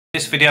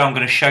this video I'm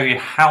going to show you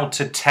how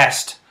to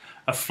test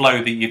a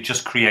flow that you've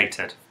just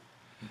created.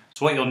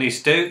 So what you'll need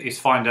to do is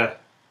find a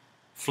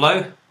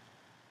flow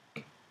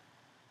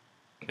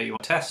that you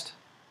want to test.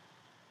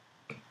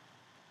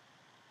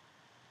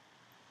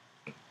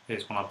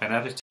 Here's one I've been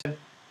editing.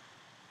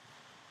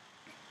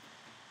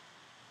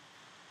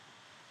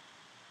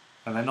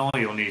 And then all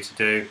you'll need to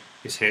do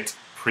is hit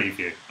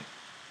preview.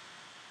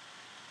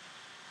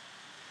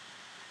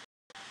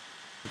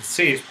 You can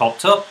see it's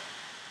popped up.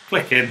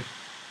 Click in.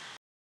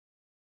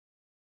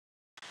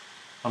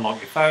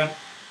 Unlock your phone.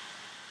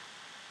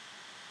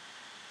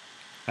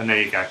 And there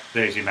you go.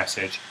 There's your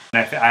message.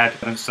 And if it adds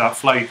elements to that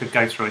flow, you could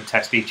go through and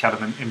test each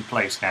element in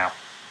place now.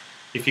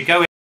 If you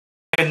go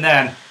in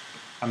then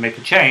and make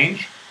a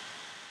change,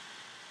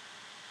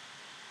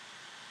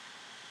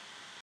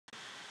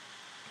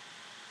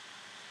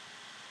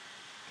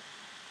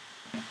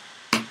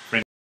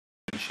 for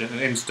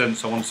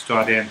instance, I wanted to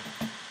add in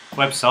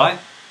website,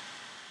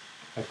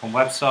 open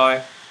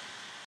website,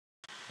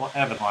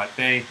 whatever it might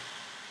be.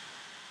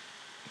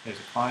 Here's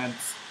a client,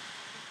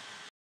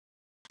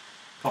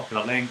 copy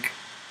the link,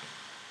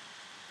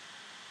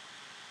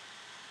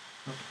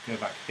 go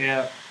back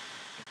here,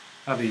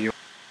 add the URL,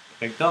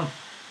 click done,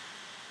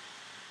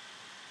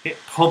 hit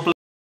publish,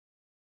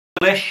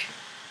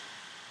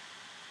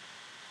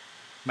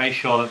 make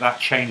sure that that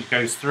change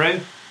goes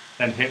through,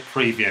 then hit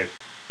preview.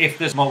 If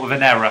there's more with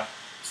an error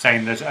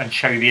saying there's and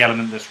show you the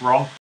element that's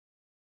wrong.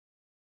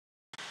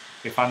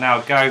 If I now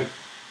go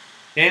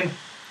in,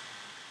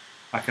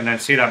 I can then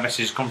see that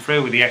message come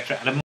through with the extra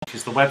element, which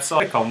is the website.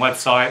 Click on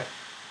website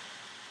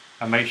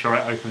and make sure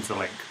it opens the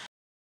link.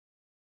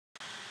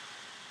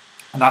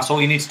 And that's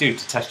all you need to do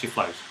to test your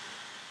flows.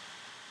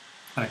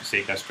 And you can see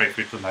it goes straight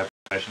through to the mobile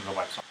version of the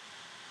website.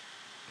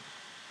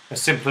 As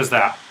simple as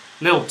that.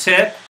 Little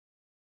tip.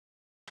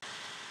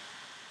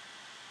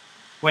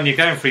 When you're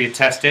going through your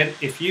testing,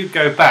 if you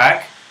go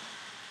back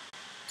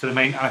to the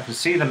main, and I can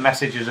see the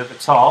messages at the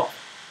top,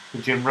 the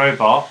Jim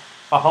Rowe-Bot,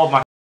 if I hold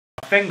my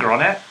finger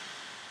on it,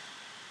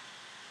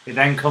 it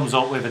then comes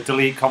up with a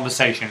delete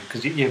conversation,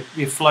 because your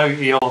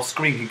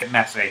screen can get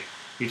messy.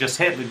 You just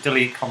hit the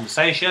delete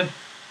conversation,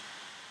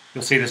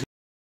 you'll see there's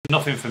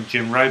nothing from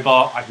Jim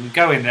Rowe-Bot. I can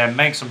go in there,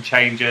 make some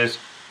changes,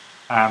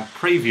 and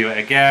preview it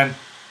again,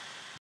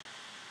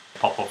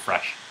 pop up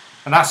fresh.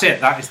 And that's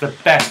it. That is the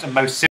best and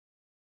most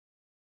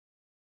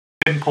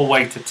simple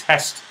way to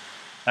test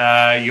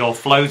your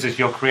flows as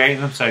you're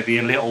creating them, so the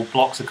little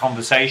blocks of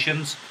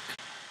conversations.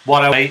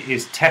 What I say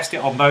is test it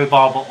on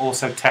mobile, but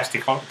also test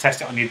it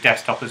on your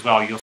desktop as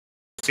well. You'll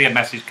see a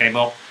message came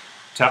up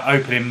to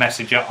open in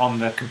Messenger on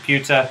the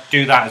computer.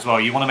 Do that as well.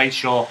 You want to make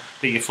sure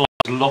that your flows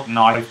look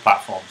nice on both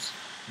platforms.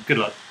 Good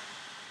luck.